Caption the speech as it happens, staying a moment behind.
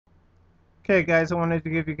Okay guys, I wanted to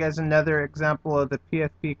give you guys another example of the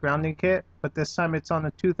pFb grounding kit, but this time it's on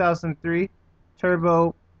a 2003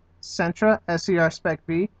 Turbo Sentra SER Spec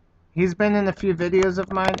B. He's been in a few videos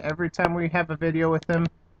of mine. Every time we have a video with him,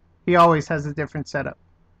 he always has a different setup.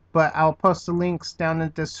 But I'll post the links down in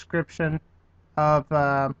the description of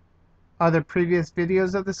other previous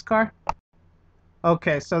videos of this car.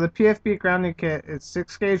 Okay, so the pFb grounding kit is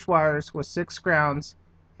 6-gauge wires with 6 grounds,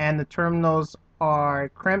 and the terminals are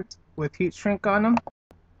crimped with heat shrink on them.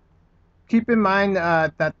 Keep in mind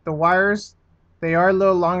that the wires, they are a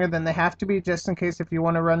little longer than they have to be, just in case if you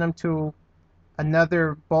want to run them to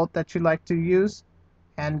another bolt that you like to use.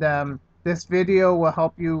 And this video will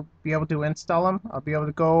help you be able to install them. I'll be able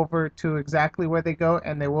to go over to exactly where they go,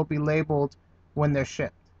 and they will be labeled when they're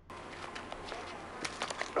shipped.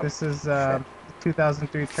 This is the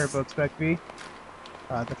 2003 Turbo Spec V.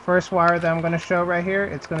 The first wire that I'm going to show right here,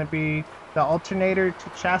 it's going to be the alternator to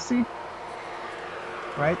chassis.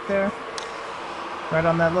 Right there. Right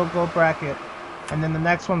on that little gold bracket. And then the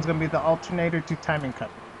next one's going to be the alternator to timing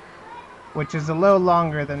cover, which is a little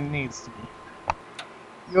longer than it needs to be.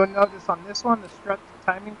 You'll notice on this one, the strut to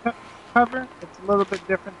timing cover, it's a little bit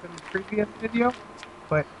different than the previous video.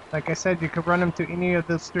 But like I said, you could run them to any of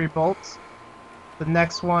those 3 bolts. The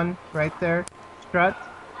next one, right there, strut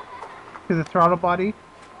to the throttle body,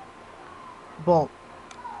 bolt.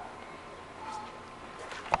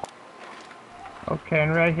 Okay,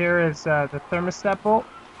 and right here is the thermostat bolt,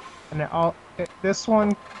 and this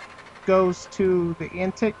one goes to the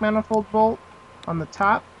intake manifold bolt on the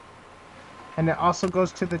top, and it also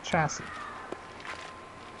goes to the chassis.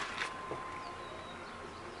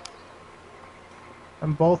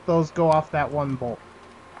 And both those go off that one bolt.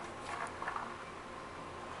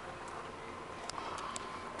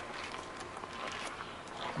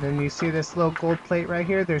 And then you see this little gold plate right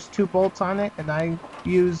here, there's 2 bolts on it, and I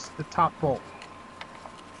use the top bolt.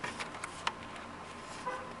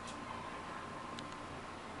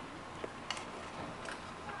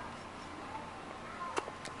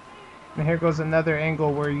 And here goes another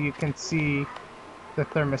angle where you can see the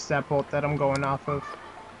thermostat bolt that I'm going off of.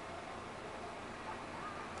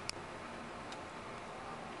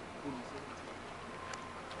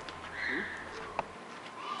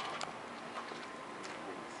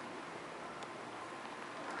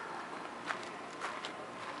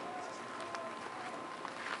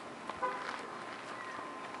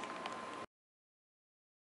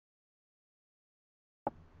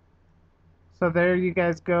 So there you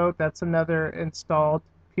guys go. That's another installed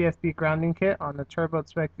pFb grounding kit on the Turbo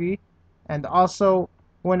Spec V. And also,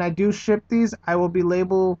 when I do ship these, I will be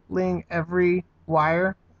labeling every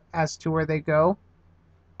wire as to where they go.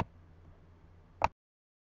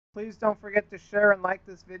 Please don't forget to share and like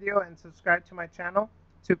this video and subscribe to my channel.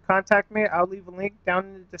 To contact me, I'll leave a link down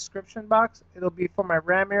in the description box. It'll be for my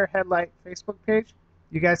Ram Air Headlight Facebook page.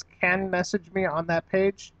 You guys can message me on that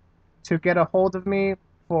page to get a hold of me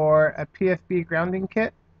for a pFb grounding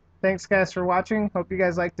kit. Thanks guys for watching. Hope you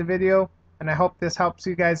guys liked the video, and I hope this helps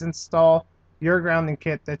you guys install your grounding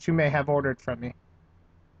kit that you may have ordered from me.